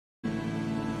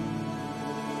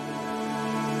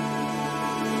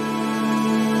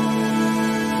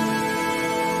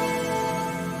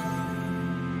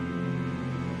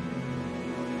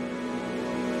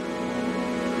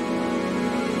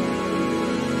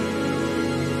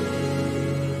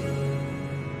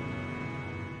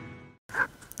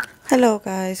Hello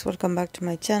guys, welcome back to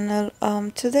my channel.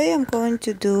 Today I'm going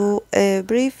to do a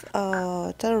brief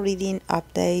tarot reading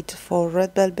update for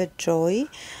Red Velvet Joy.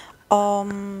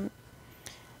 Um,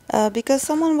 because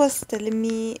someone was telling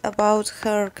me about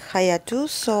her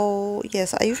hiatus. So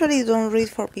yes, I usually don't read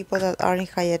for people that are in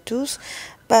hiatus,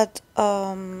 but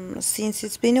since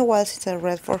it's been a while since I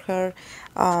read for her,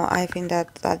 I think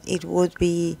that it would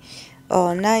be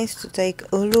nice to take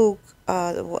a look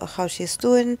at how she's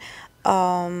doing.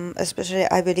 Especially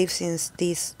I believe since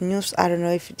this news, I don't know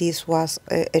if this was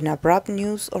an abrupt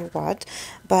news or what,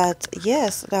 but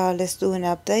yes, let's do an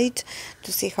update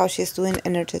to see how she's doing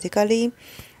energetically.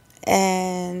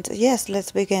 And yes,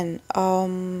 let's begin.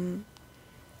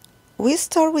 We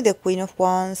start with the Queen of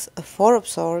Wands, Four of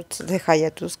Swords, the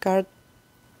Hiatus card,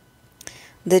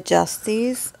 the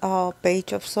Justice,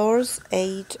 Page of Swords,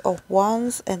 Eight of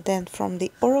Wands, and then from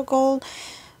the Oracle,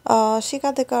 she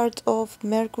got the card of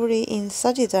Mercury in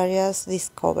Sagittarius,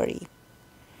 Discovery.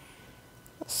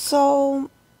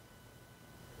 So,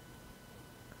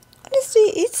 honestly,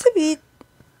 it's a bit,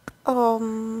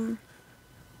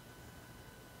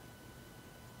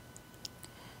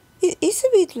 it's a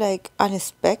bit like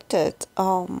unexpected.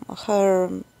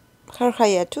 Her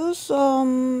hiatus,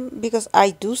 because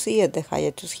I do see it, the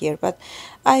hiatus here, but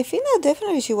I think that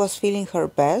definitely she was feeling her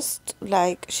best.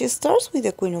 Like she starts with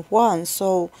the Queen of Wands,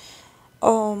 so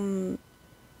there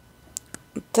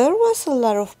was a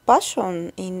lot of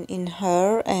passion in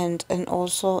her, and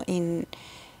also in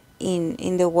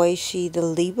the way she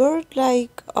delivered.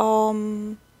 Like I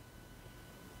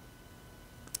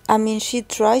mean, she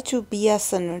tried to be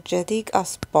as energetic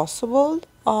as possible,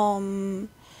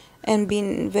 and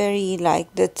being very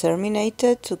like determined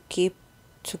to keep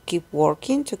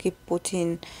working, to keep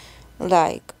putting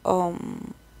like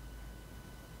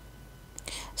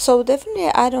so definitely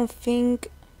I don't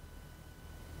think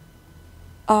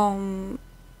I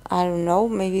don't know,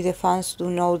 maybe the fans do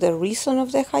know the reason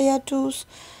of the hiatus,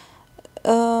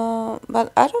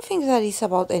 but I don't think that is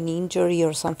about an injury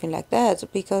or something like that,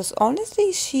 because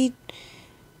honestly she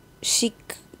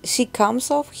she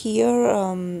comes off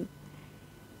here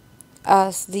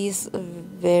as this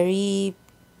very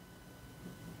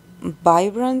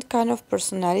vibrant kind of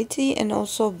personality, and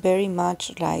also very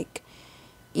much like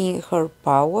in her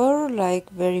power, like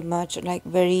very much like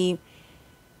very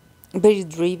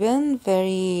driven,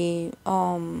 very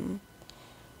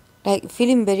like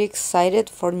feeling very excited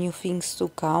for new things to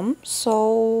come.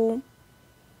 So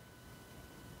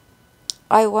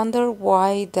I wonder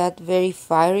why that very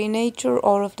fiery nature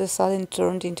all of the sudden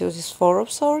turned into this Four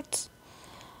of Swords.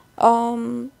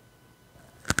 um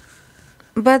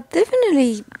but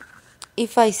definitely,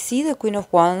 if I see the Queen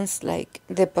of Wands, like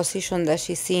the position that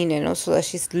she's in, and also that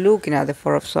she's looking at the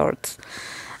Four of Swords,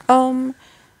 um,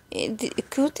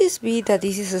 could this be that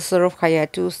this is a sort of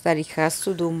hiatus that it has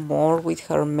to do more with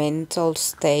her mental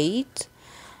state,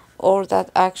 or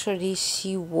that actually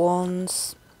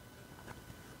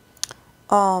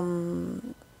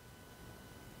um,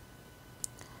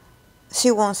 she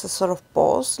wants a sort of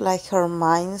pause, like her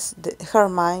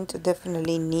mind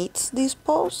definitely needs this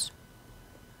pause,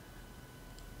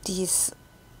 this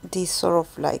sort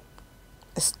of like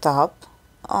stop.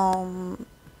 Um,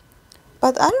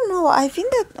 But I don't know. I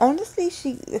think that honestly,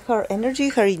 her energy,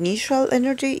 her initial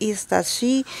energy is that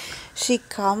she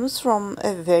comes from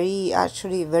a very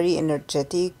actually very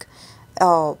energetic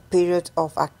period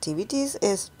of activities,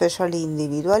 especially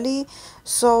individually.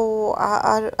 So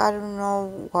I don't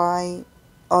know why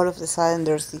all of a sudden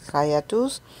there's the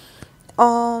hiatus.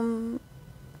 Um,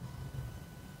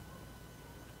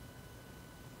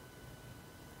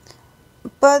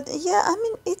 but yeah, I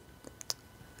mean it.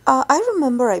 I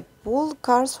remember I pulled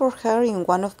cards for her in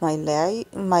one of my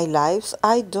lives.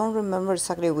 I don't remember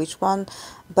exactly which one,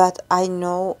 but I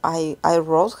know I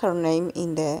wrote her name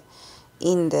in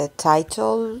the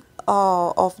title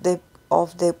of the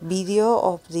video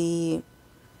of the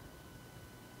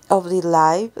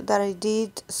live that I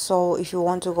did. So if you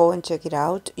want to go and check it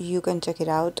out, you can check it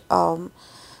out. And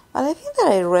I think that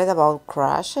I read about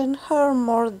Crash and her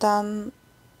more than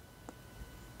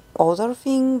other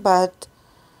thing, but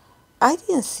I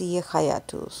didn't see a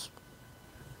hiatus.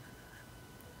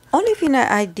 Only thing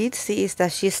I did see is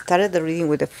that she started the reading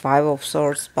with the Five of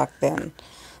Swords back then.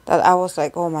 That I was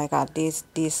like, oh my god, this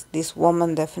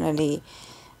woman definitely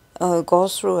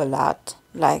goes through a lot.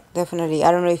 Like definitely, I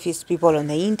don't know if it's people on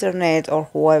the internet or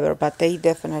whoever, but they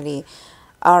definitely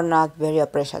are not very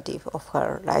appreciative of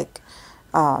her. Like,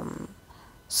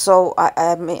 so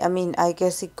I mean I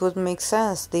guess it could make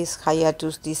sense. This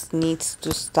hiatus, this needs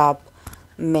to stop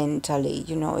mentally,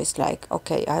 it's like,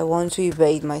 okay, I want to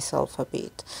evade myself a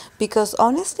bit, because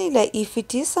honestly, like, if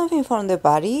it is something from the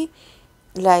body,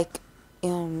 like,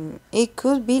 it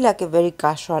could be like a very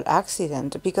casual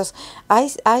accident, because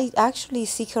I actually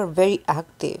see her very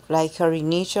active, like her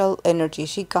initial energy.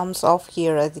 She comes off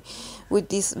here with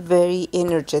this very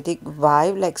energetic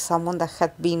vibe, like someone that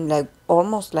had been like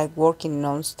almost like working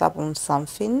non-stop on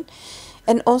something,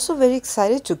 and also very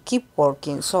excited to keep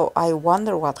working. So I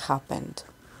wonder what happened.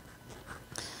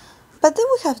 But then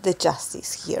we have the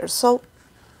justice here. So,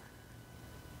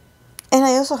 and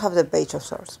I also have the page of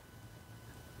swords.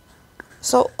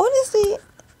 So honestly,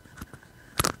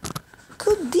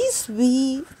 could this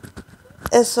be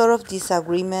a sort of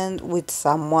disagreement with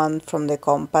someone from the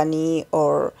company,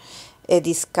 or a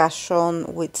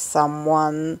discussion with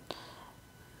someone,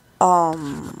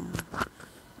 um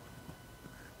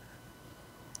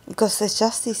because the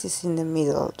justice is in the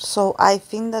middle. So I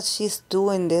think that she's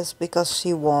doing this because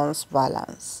she wants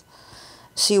balance.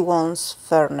 She wants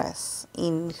fairness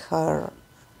in her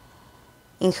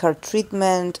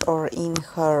treatment, or in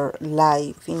her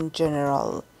life in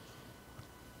general.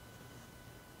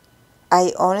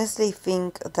 I honestly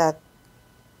think that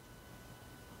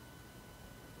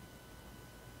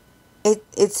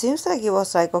it seems like it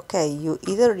was like, okay,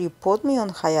 either you put me on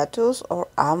hiatus, or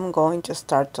I'm going to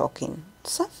start talking.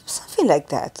 Something like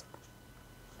that.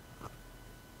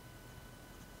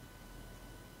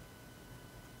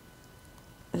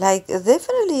 Like,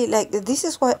 definitely, like, this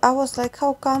is why I was like,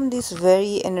 how come this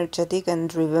very energetic and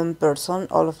driven person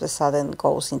all of a sudden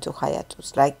goes into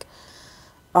hiatus? Like,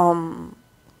 um,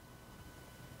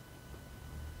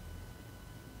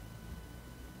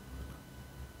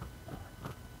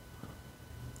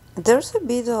 there's a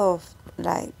bit of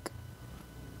like,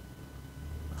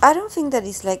 I don't think that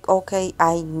it's like, okay,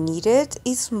 I need it.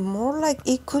 It's more like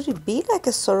it could be like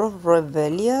a sort of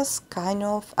rebellious kind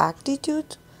of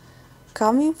attitude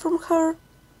coming from her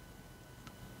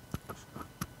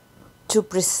to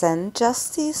present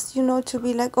justice, to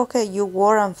be like, okay, you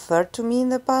were unfair to me in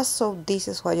the past, so this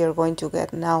is what you're going to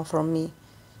get now from me.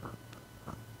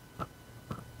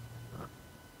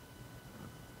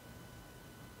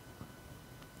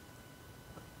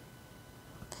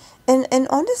 And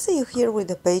honestly, here with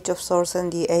the Page of Swords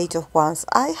and the Eight of Wands,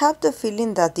 I have the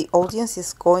feeling that the audience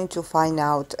is going to find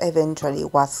out eventually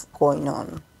what's going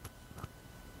on.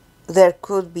 There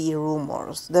could be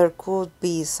rumors, there could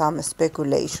be some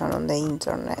speculation on the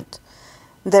internet,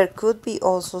 there could be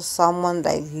also someone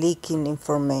like leaking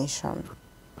information.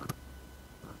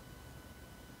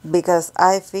 Because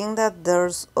I think that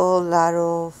there's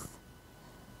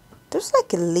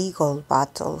like a legal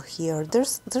battle here.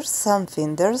 There's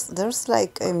something. There's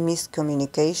like a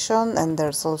miscommunication, and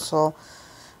there's also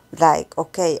like,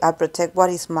 okay, I protect what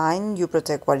is mine, you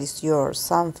protect what is yours,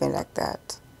 something like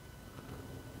that.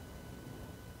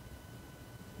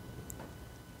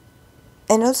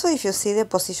 And also, if you see the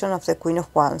position of the Queen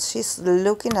of Wands, she's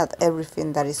looking at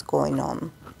everything that is going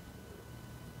on.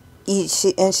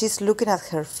 And she's looking at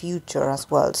her future as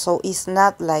well. So it's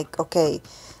not like, okay,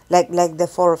 like the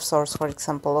Four of Swords, for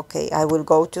example. Okay, I will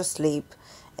go to sleep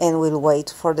and will wait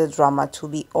for the drama to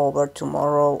be over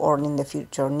tomorrow, or in the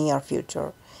future, near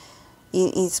future.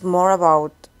 It's more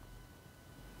about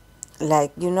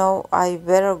like, I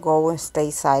better go and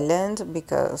stay silent,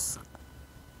 because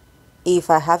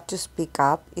if I have to speak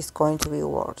up, it's going to be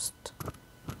worst.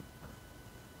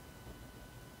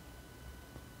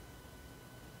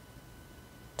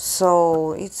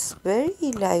 So it's very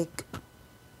like,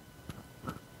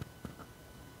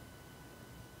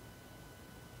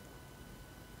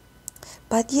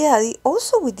 but yeah,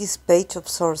 also with this Page of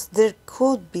Swords, there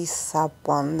could be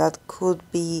someone that could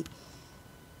be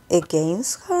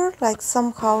against her, like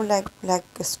somehow, like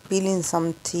spilling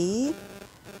some tea.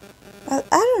 But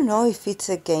I don't know if it's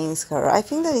against her. I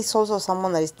think that it's also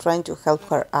someone that is trying to help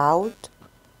her out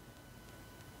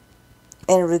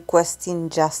and requesting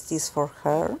justice for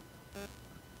her.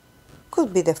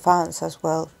 Could be the fans as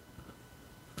well.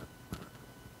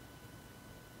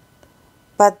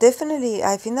 But definitely,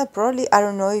 I think that probably, I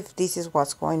don't know if this is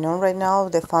what's going on right now.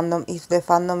 The fandom, if the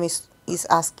fandom is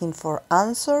asking for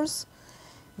answers,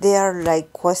 they are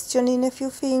like questioning a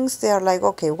few things. They are like,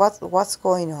 okay, what's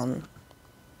going on?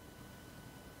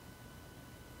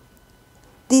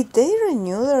 Did they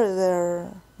renew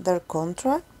their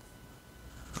contract?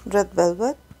 Red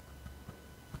Velvet?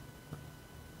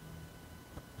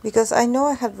 Because I know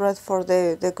I had read for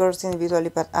the girls individually,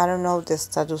 but I don't know the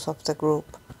status of the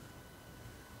group.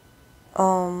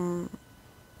 Um,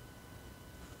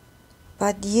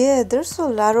 but yeah, there's a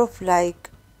lot of like,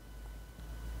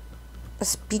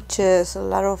 speeches, a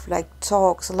lot of like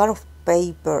talks, a lot of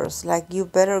papers, like you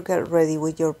better get ready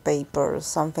with your papers,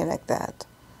 something like that.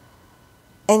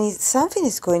 And something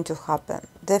is going to happen.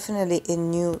 Definitely a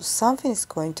new something is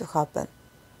going to happen.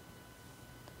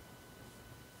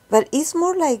 But it's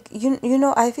more like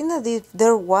I think that if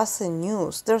there was a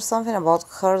news, there's something about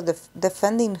her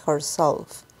defending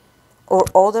herself or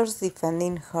others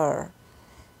defending her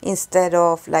instead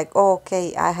of like, oh,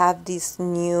 okay, I have this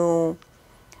new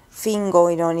thing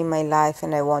going on in my life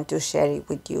and I want to share it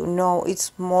with you. No,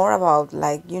 it's more about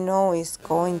like, it's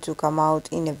going to come out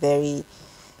in a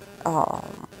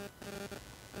um,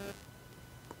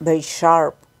 very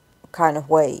sharp kind of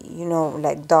way,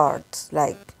 like darts,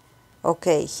 like,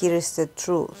 okay, here is the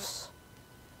truth.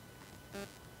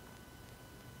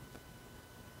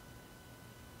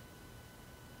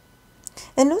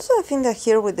 And also, I think that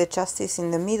here with the justice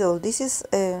in the middle, this is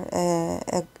a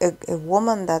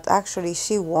woman that actually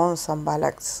she wants some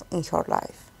balance in her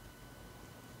life.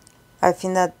 I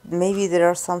think that maybe there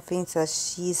are some things that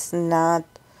she's not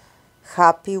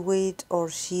happy with, or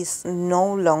she's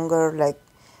no longer like,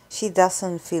 she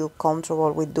doesn't feel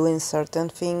comfortable with doing certain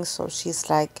things. So she's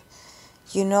like,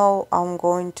 I'm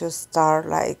going to start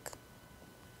like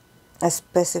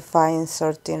specifying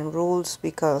certain rules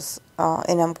because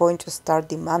and I'm going to start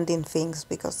demanding things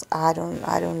because I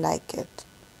don't like it.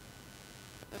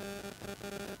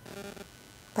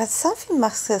 But something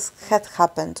must have had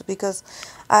happened because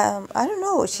I don't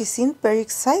know, she seemed very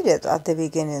excited at the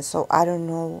beginning, so I don't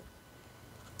know.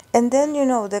 And then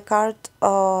the card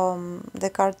of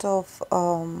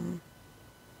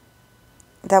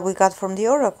that we got from the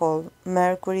oracle,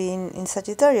 Mercury in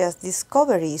Sagittarius,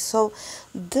 discovery. So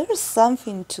there's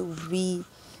something to be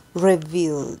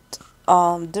revealed.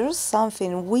 There's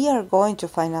something we are going to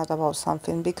find out about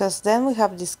something because then we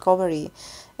have discovery,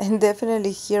 and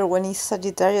definitely here when it's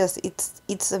Sagittarius,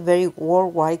 it's a very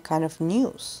worldwide kind of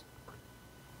news.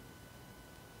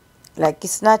 Like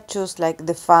it's not just like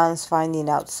the fans finding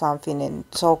out something and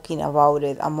talking about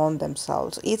it among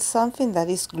themselves. It's something that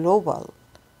is global.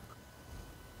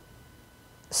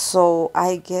 So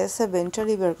I guess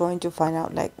eventually we're going to find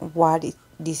out like what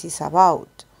this is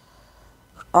about.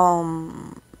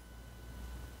 Um,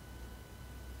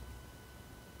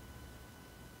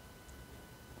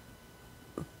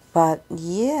 but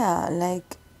yeah,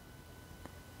 like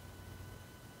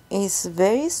it's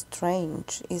very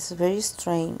strange. It's very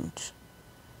strange.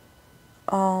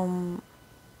 Um,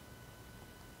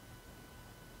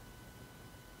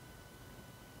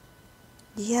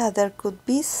 yeah, there could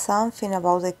be something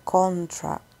about the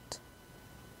contract.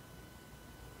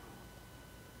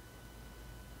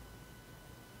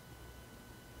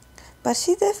 But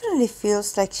she definitely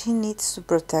feels like she needs to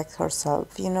protect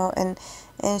herself, and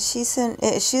she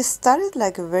started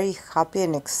like a very happy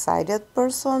and excited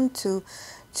person to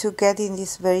get in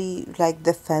this very like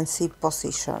defensive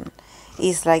position.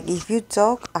 It's like if you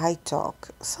talk, I talk,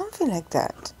 something like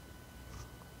that.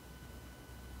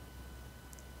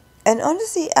 And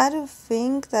honestly, I don't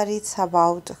think that it's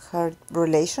about her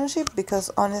relationship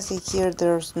because honestly, here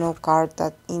there's no card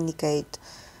that indicate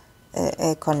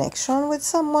a connection with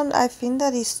someone. I think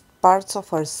that is parts of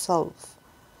herself.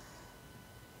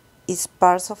 It's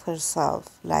parts of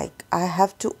herself. Like I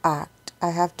have to act.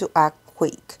 I have to act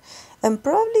quick, and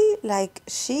probably like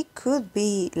she could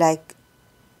be like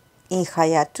in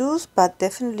hiatus, but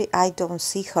definitely I don't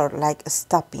see her like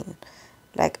stopping.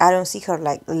 Like I don't see her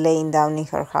like laying down in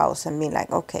her house and being like,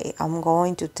 okay, I'm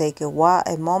going to take a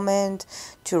moment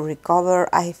to recover.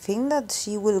 I think that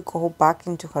she will go back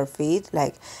into her feet,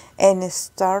 like, and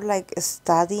start like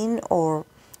studying or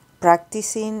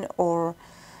practicing or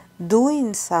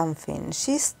doing something.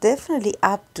 She's definitely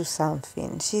up to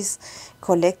something. She's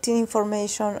collecting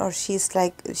information or she's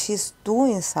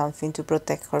doing something to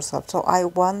protect herself. So I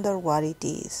wonder what it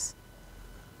is.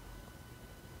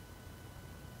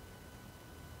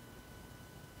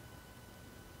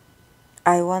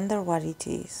 I wonder what it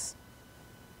is.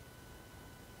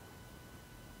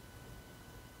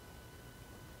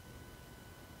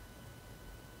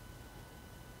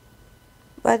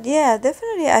 But yeah,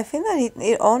 definitely, I think that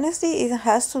it honestly it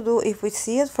has to do if we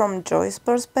see it from Joy's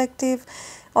perspective.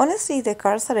 Honestly, the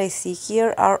cards that I see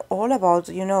here are all about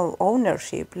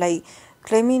ownership, like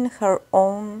claiming her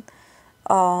own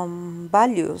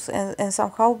values and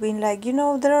somehow being like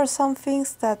there are some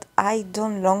things that I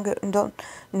don't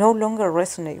no longer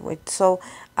resonate with, so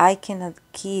I cannot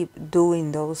keep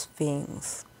doing those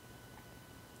things.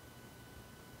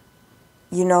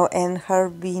 And her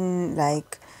being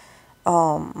like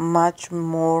much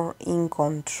more in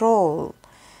control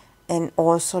and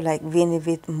also like being a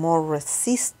bit more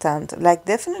resistant. Like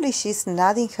definitely she's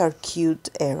not in her cute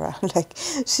era. Like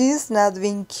she's not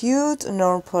being cute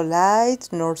nor polite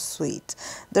nor sweet.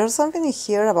 There's something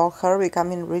here about her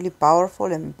becoming really powerful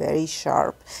and very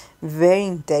sharp, very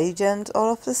intelligent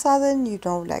all of a sudden,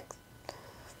 like.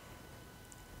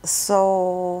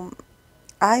 So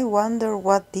I wonder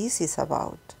what this is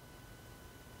about.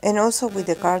 And also with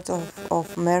the card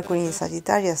of Mercury in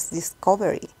Sagittarius,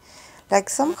 discovery. Like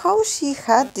somehow she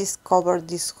had discovered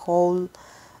this whole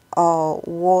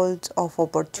world of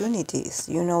opportunities.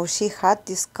 She had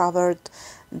discovered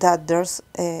that there's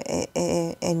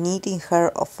a need in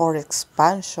her for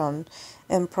expansion.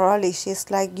 And probably she's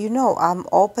like, I'm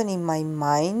opening my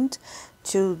mind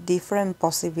to different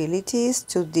possibilities,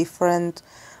 to different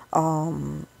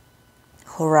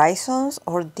horizons,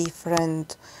 or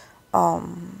different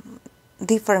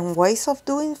ways of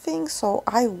doing things. So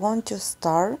I want to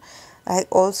start like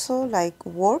also like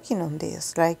working on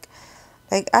this, like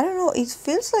I don't know, it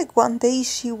feels like one day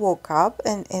she woke up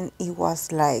and it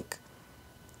was like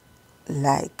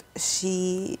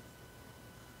she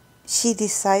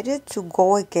decided to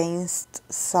go against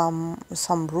some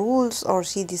rules, or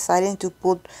she decided to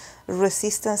put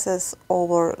resistances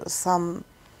over some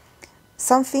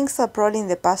things that probably in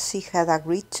the past she had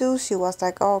agreed to. She was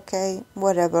like, oh, okay,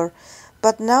 whatever.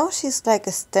 But now she's like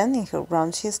standing her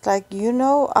ground. She's like,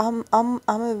 I'm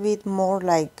a bit more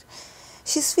like,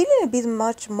 she's feeling a bit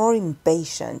much more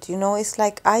impatient. It's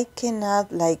like I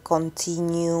cannot like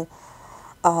continue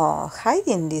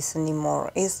hiding this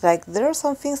anymore. It's like there are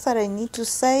some things that I need to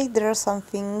say. There are some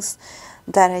things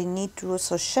that I need to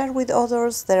also share with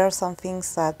others. There are some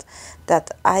things that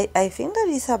I think that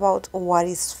is about what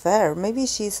is fair. Maybe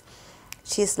she's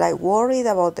like worried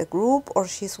about the group, or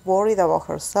she's worried about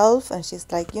herself, and she's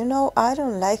like, I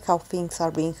don't like how things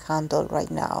are being handled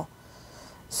right now.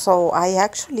 So I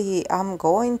actually am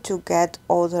going to get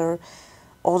other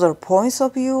points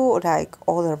of view, like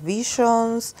other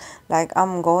visions. Like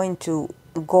I'm going to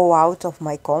go out of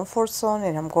my comfort zone,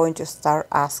 and I'm going to start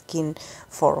asking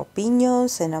for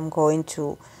opinions, and I'm going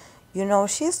to,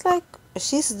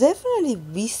 she's definitely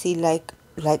busy, like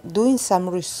doing some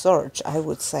research, I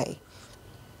would say.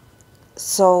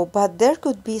 So, but there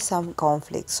could be some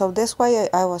conflict. So that's why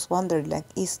I was wondering, like,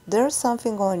 is there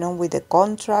something going on with the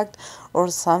contract or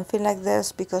something like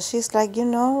this? Because she's like,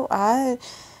 I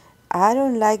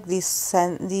don't like this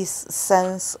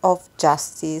sense of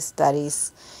justice that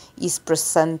is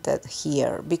presented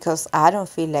here, because I don't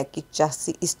feel like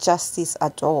it's justice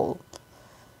at all.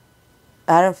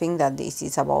 I don't think that this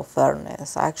is about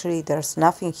fairness. Actually, there's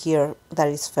nothing here that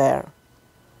is fair.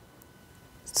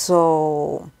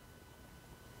 So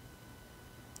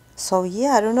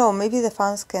yeah, I don't know. Maybe the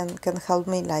fans can help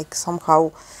me, like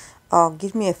somehow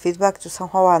give me a feedback to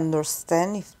somehow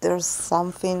understand if there's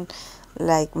something,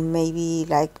 like maybe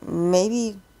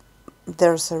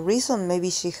there's a reason. Maybe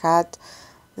she had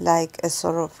like a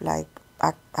sort of like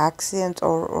accident,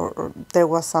 or there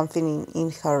was something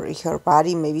in her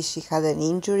body. Maybe she had an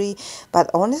injury, but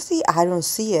honestly I don't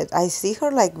see it. I see her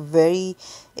like very,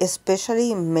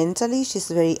 especially mentally, she's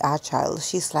very agile.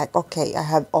 She's like, okay, I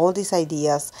have all these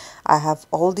ideas, I have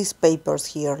all these papers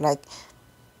here, like,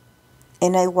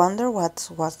 and I wonder what's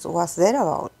that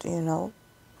about.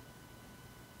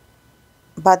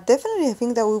 But definitely I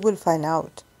think that we will find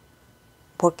out,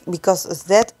 because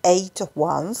that 8 of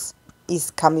Wands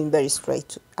is coming very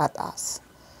straight at us.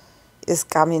 It's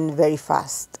coming very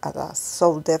fast at us.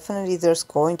 So definitely there's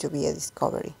going to be a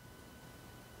discovery.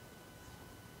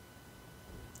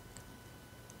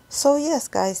 So yes,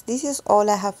 guys, this is all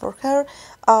I have for her.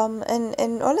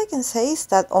 And all I can say is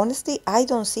that honestly, I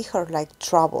don't see her like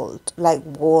troubled, like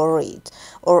worried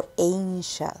or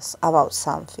anxious about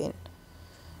something.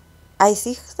 I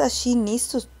see that she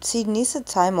needs a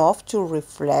time off to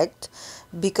reflect,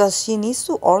 because she needs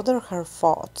to order her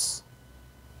thoughts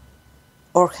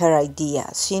or her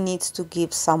ideas. She needs to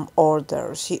give some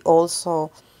order. She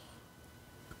also,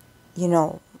 you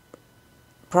know,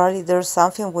 probably there's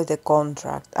something with the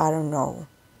contract. I don't know.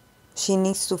 She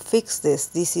needs to fix this.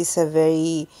 This is a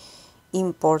very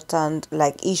important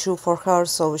like issue for her,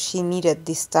 so she needed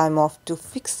this time off to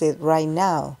fix it right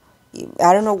now.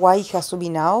 I don't know why it has to be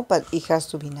now, but it has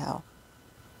to be now.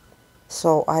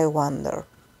 So I wonder,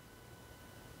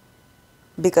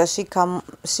 because she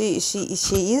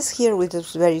is here with a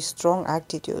very strong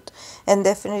attitude, and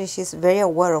definitely she's very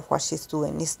aware of what she's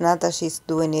doing. It's not that she's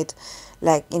doing it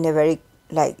like in a very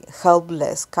like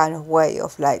helpless kind of way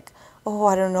of like, oh,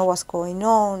 I don't know what's going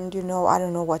on, I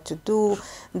don't know what to do.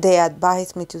 They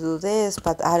advised me to do this,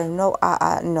 but I don't know.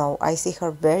 No, I see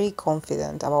her very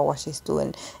confident about what she's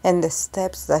doing and the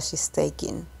steps that she's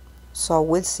taking. So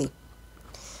we'll see.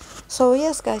 So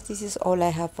yes, guys, this is all I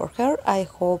have for her. I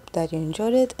hope that you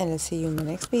enjoyed it, and I'll see you in the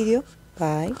next video.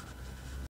 Bye.